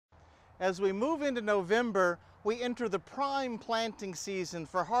As we move into November, we enter the prime planting season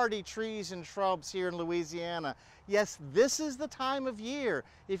for hardy trees and shrubs here in Louisiana. Yes, this is the time of year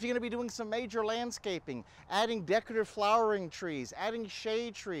if you're going to be doing some major landscaping, adding decorative flowering trees, adding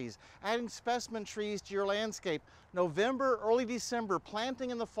shade trees, adding specimen trees to your landscape. November, early December, planting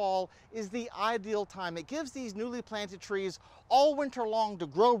in the fall is the ideal time. It gives these newly planted trees all winter long to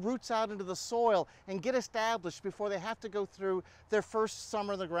grow roots out into the soil and get established before they have to go through their first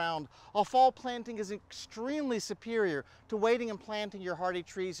summer in the ground. A fall planting is extremely superior to waiting and planting your hardy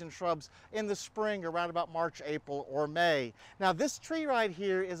trees and shrubs in the spring around about March, April, or May. Now this tree right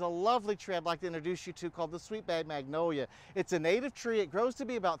here is a lovely tree I'd like to introduce you to called the sweet Bay Magnolia. It's a native tree. It grows to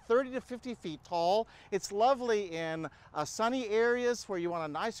be about 30 to 50 feet tall. It's lovely in sunny areas where you want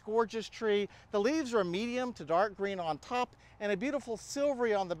a nice gorgeous tree. The leaves are medium to dark green on top and a beautiful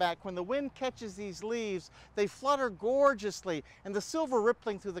silvery on the back. When the wind catches these leaves, they flutter gorgeously and the silver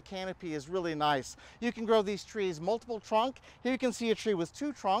rippling through the canopy is really nice. You can grow these trees multiple trunk. Here you can see a tree with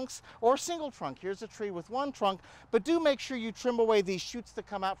 2 trunks or a single trunk. Here's a tree with 1 trunk, but do make sure you trim away these shoots that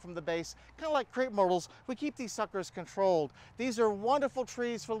come out from the base. Kind of like crepe myrtles, we keep these suckers controlled. These are wonderful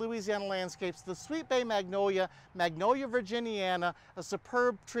trees for Louisiana landscapes. The sweet Bay Magnolia, Magnolia virginiana, a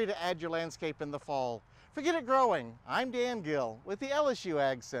superb tree to add your landscape in the fall. Forget it growing. I'm Dan Gill with the LSU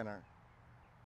AgCenter.